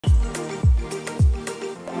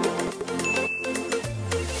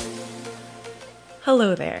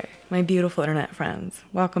Hello there, my beautiful internet friends.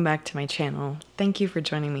 Welcome back to my channel. Thank you for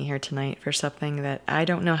joining me here tonight for something that I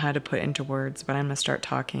don't know how to put into words, but I'm gonna start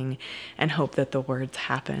talking and hope that the words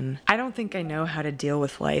happen. I don't think I know how to deal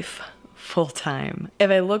with life full time.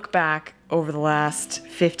 If I look back over the last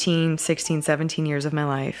 15, 16, 17 years of my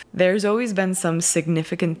life, there's always been some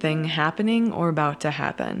significant thing happening or about to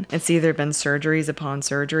happen. It's either been surgeries upon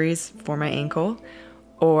surgeries for my ankle,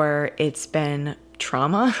 or it's been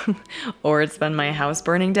trauma, or it's been my house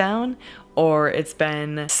burning down, or it's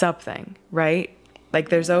been something, right? Like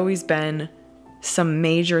there's always been some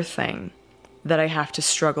major thing that I have to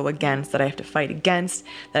struggle against, that I have to fight against,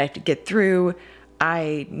 that I have to get through.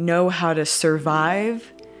 I know how to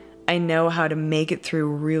survive. I know how to make it through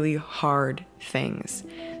really hard things.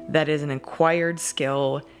 That is an acquired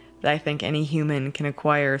skill that I think any human can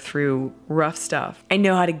acquire through rough stuff. I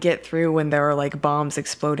know how to get through when there are like bombs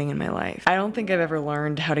exploding in my life. I don't think I've ever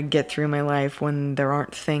learned how to get through my life when there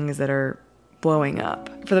aren't things that are blowing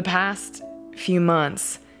up. For the past few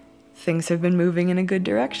months, things have been moving in a good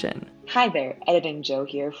direction. Hi there, Editing Joe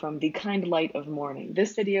here from the kind light of morning.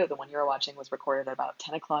 This video, the one you're watching, was recorded at about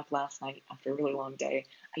 10 o'clock last night after a really long day.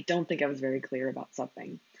 I don't think I was very clear about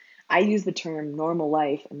something. I used the term normal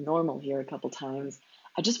life and normal here a couple times.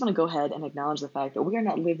 I just want to go ahead and acknowledge the fact that we are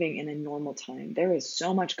not living in a normal time. There is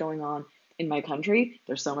so much going on in my country.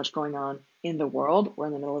 There's so much going on in the world. We're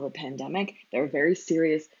in the middle of a pandemic. There are very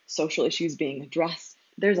serious social issues being addressed.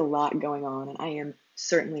 There's a lot going on, and I am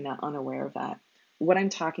certainly not unaware of that. What I'm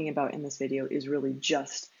talking about in this video is really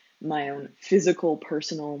just my own physical,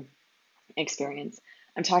 personal experience.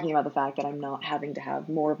 I'm talking about the fact that I'm not having to have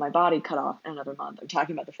more of my body cut off in another month. I'm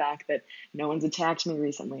talking about the fact that no one's attacked me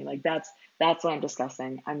recently. Like that's what I'm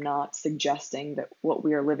discussing. I'm not suggesting that what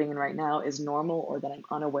we are living in right now is normal or that I'm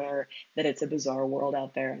unaware that it's a bizarre world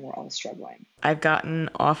out there and we're all struggling. I've gotten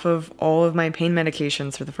off of all of my pain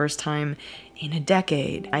medications for the first time in a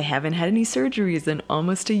decade. I haven't had any surgeries in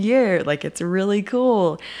almost a year. Like, it's really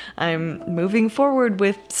cool. I'm moving forward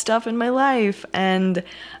with stuff in my life, and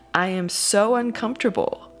I am so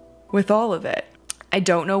uncomfortable with all of it. I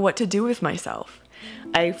don't know what to do with myself.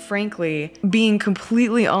 I frankly, being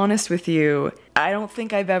completely honest with you, I don't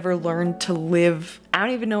think I've ever learned to live, I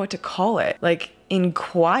don't even know what to call it, like in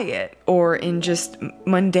quiet or in just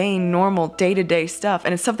mundane, normal, day-to-day stuff.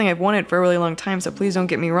 And it's something I've wanted for a really long time, so please don't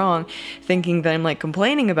get me wrong, thinking that I'm like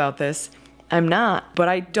complaining about this. I'm not, but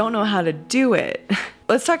I don't know how to do it.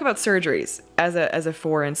 Let's talk about surgeries as a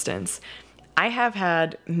for instance. I have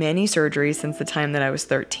had many surgeries since the time that I was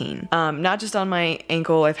 13. Not just on my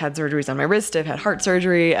ankle, I've had surgeries on my wrist, I've had heart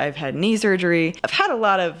surgery, I've had knee surgery. I've had a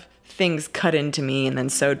lot of things cut into me and then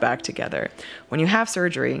sewed back together. When you have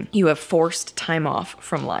surgery, you have forced time off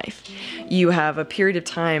from life. You have a period of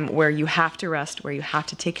time where you have to rest, where you have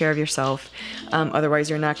to take care of yourself, otherwise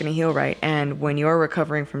you're not gonna heal right. And when you're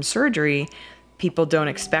recovering from surgery, people don't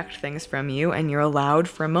expect things from you, and you're allowed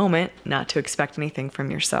for a moment not to expect anything from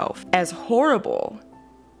yourself. As horrible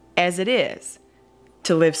as it is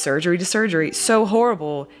to live surgery to surgery, so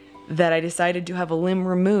horrible that I decided to have a limb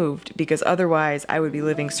removed because otherwise I would be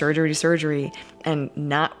living surgery to surgery and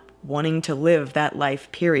not wanting to live that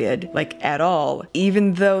life period, like at all.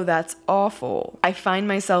 Even though that's awful, I find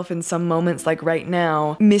myself in some moments like right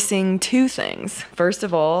now missing two things. First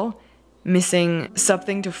of all, missing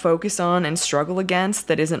something to focus on and struggle against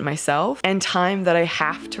that isn't myself, and time that I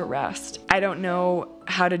have to rest. I don't know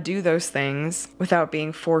how to do those things without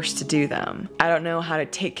being forced to do them. I don't know how to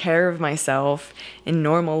take care of myself in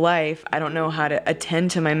normal life. I don't know how to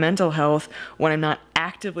attend to my mental health when I'm not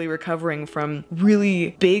actively recovering from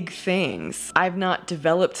really big things. I've not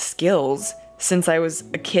developed skills since I was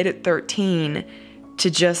a kid at 13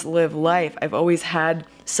 to just live life. I've always had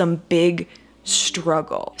some big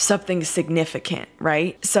struggle, something significant,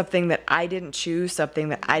 right? Something that I didn't choose, something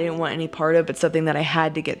that I didn't want any part of, but something that I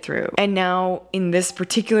had to get through. And now in this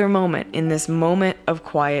particular moment, in this moment of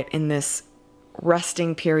quiet, in this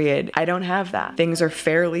resting period, I don't have that. Things are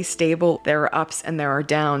fairly stable. There are ups and there are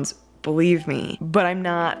downs, believe me, but I'm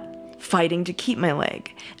not fighting to keep my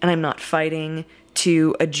leg, and I'm not fighting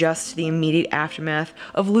to adjust the immediate aftermath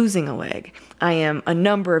of losing a leg. I am a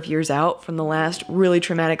number of years out from the last really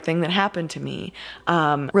traumatic thing that happened to me.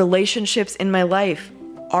 Relationships in my life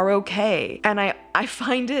are okay. And I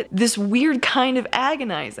find it this weird kind of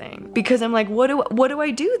agonizing because I'm like, what do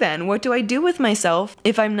I do then? What do I do with myself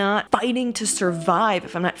if I'm not fighting to survive,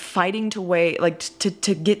 if I'm not fighting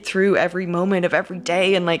to get through every moment of every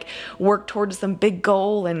day and like work towards some big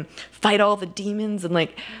goal and fight all the demons, and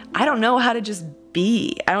like, I don't know how to just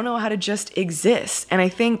be. I don't know how to just exist. And I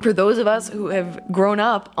think for those of us who have grown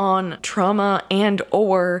up on trauma and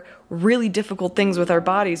or really difficult things with our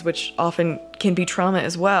bodies, which often can be trauma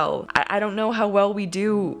as well. I don't know how well we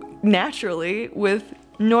do naturally with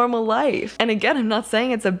normal life. And again, I'm not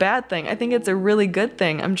saying it's a bad thing. I think it's a really good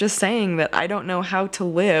thing. I'm just saying that I don't know how to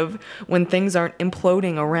live when things aren't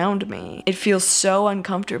imploding around me. It feels so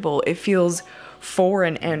uncomfortable. It feels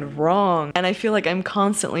foreign and wrong. And I feel like I'm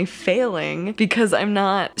constantly failing because I'm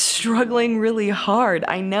not struggling really hard.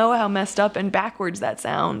 I know how messed up and backwards that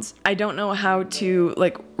sounds. I don't know how to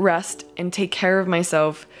like rest and take care of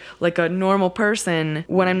myself like a normal person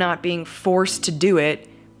when I'm not being forced to do it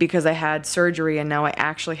because I had surgery and now I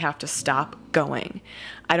actually have to stop going.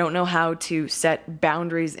 I don't know how to set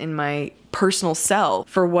boundaries in my personal self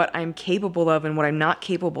for what I'm capable of and what I'm not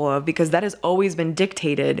capable of, because that has always been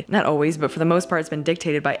dictated, not always, but for the most part it's been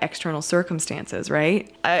dictated by external circumstances,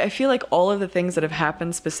 right? I feel like all of the things that have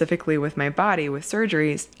happened specifically with my body, with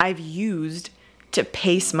surgeries, I've used to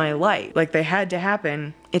pace my life. Like they had to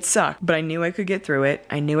happen. It sucked, but I knew I could get through it.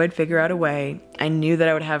 I knew I'd figure out a way. I knew that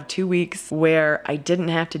I would have 2 weeks where I didn't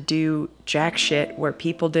have to do jack shit, where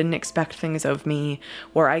people didn't expect things of me,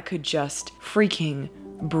 where I could just freaking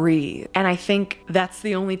breathe. And I think that's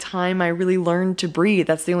the only time I really learned to breathe.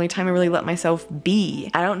 That's the only time I really let myself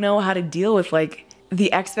be. I don't know how to deal with like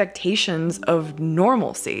the expectations of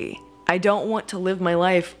normalcy. I don't want to live my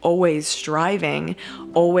life always striving,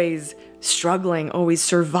 always struggling, always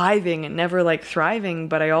surviving and never like thriving,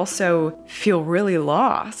 but I also feel really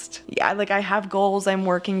lost. Yeah, like I have goals I'm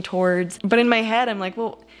working towards, but in my head I'm like,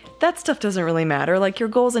 well, that stuff doesn't really matter. Like your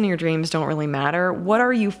goals and your dreams don't really matter. What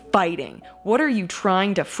are you fighting? What are you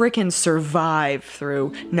trying to frickin' survive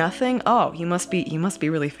through? Nothing? Oh, you must be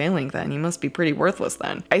really failing then. You must be pretty worthless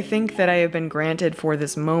then. I think that I have been granted for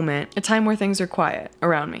this moment a time where things are quiet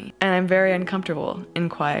around me. And I'm very uncomfortable in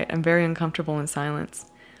quiet. I'm very uncomfortable in silence.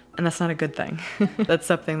 And that's not a good thing. That's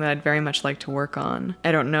something that I'd very much like to work on.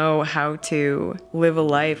 I don't know how to live a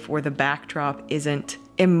life where the backdrop isn't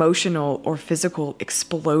emotional or physical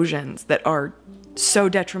explosions that are so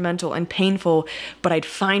detrimental and painful, but I'd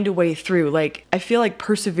find a way through. Like, I feel like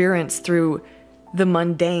perseverance through the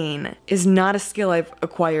mundane is not a skill I've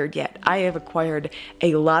acquired yet. I have acquired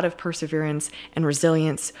a lot of perseverance and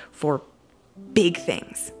resilience for big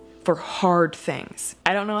things, for hard things.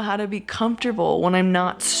 I don't know how to be comfortable when I'm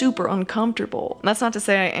not super uncomfortable. That's not to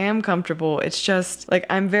say I am comfortable. It's just like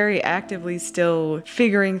I'm very actively still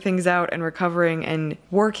figuring things out and recovering and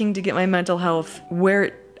working to get my mental health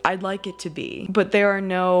where I'd like it to be. But there are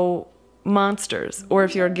no monsters. Or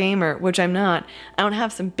if you're a gamer, which I'm not, I don't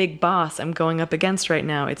have some big boss I'm going up against right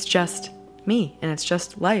now. It's just me and it's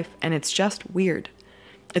just life and it's just weird.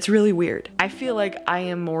 It's really weird. I feel like I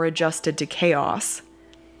am more adjusted to chaos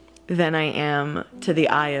than I am to the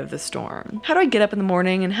eye of the storm. How do I get up in the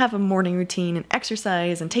morning and have a morning routine and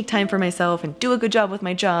exercise and take time for myself and do a good job with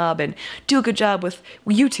my job and do a good job with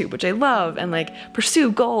YouTube, which I love, and like pursue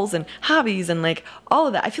goals and hobbies and like all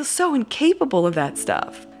of that? I feel so incapable of that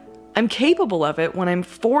stuff. I'm capable of it when I'm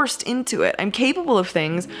forced into it. I'm capable of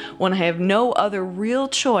things when I have no other real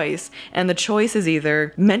choice, and the choice is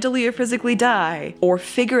either mentally or physically die or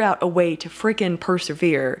figure out a way to frickin'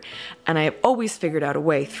 persevere. And I have always figured out a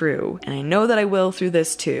way through, and I know that I will through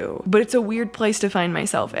this too. But it's a weird place to find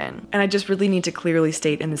myself in. And I just really need to clearly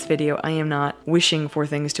state in this video, I am not wishing for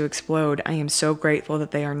things to explode. I am so grateful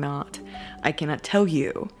that they are not. I cannot tell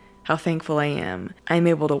you how thankful I am I'm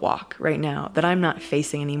able to walk right now, that I'm not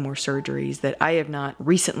facing any more surgeries, that I have not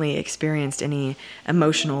recently experienced any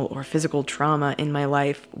emotional or physical trauma in my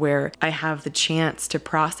life where I have the chance to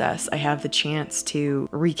process, I have the chance to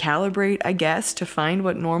recalibrate, I guess, to find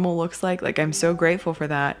what normal looks like. Like, I'm so grateful for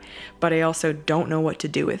that, but I also don't know what to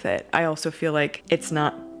do with it. I also feel like it's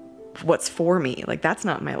not what's for me. Like, that's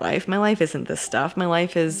not my life. My life isn't this stuff. My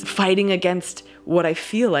life is fighting against what I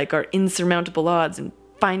feel like are insurmountable odds and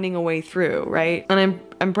finding a way through, right? And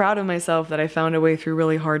I'm proud of myself that I found a way through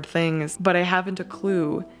really hard things, but I haven't a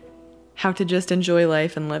clue how to just enjoy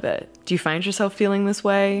life and live it. Do you find yourself feeling this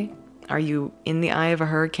way? Are you in the eye of a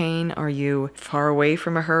hurricane? Are you far away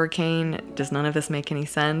from a hurricane? Does none of this make any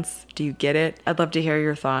sense? Do you get it? I'd love to hear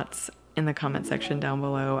your thoughts in the comment section down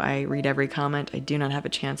below. I read every comment. I do not have a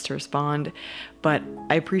chance to respond, but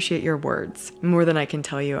I appreciate your words more than I can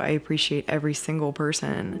tell you. I appreciate every single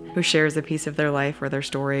person who shares a piece of their life or their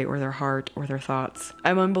story or their heart or their thoughts.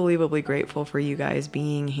 I'm unbelievably grateful for you guys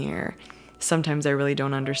being here. Sometimes I really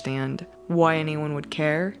don't understand why anyone would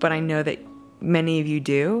care, but I know that many of you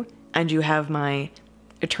do, and you have my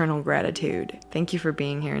eternal gratitude. Thank you for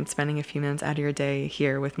being here and spending a few minutes out of your day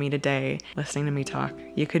here with me today, listening to me talk.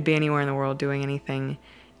 You could be anywhere in the world doing anything,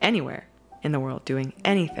 anywhere in the world doing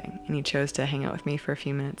anything, and you chose to hang out with me for a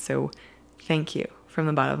few minutes, so thank you from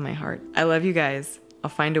the bottom of my heart. I love you guys. I'll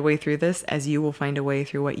find a way through this as you will find a way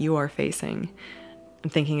through what you are facing. I'm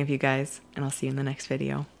thinking of you guys, and I'll see you in the next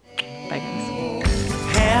video. Bye, guys.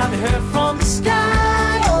 Have heard from the sky.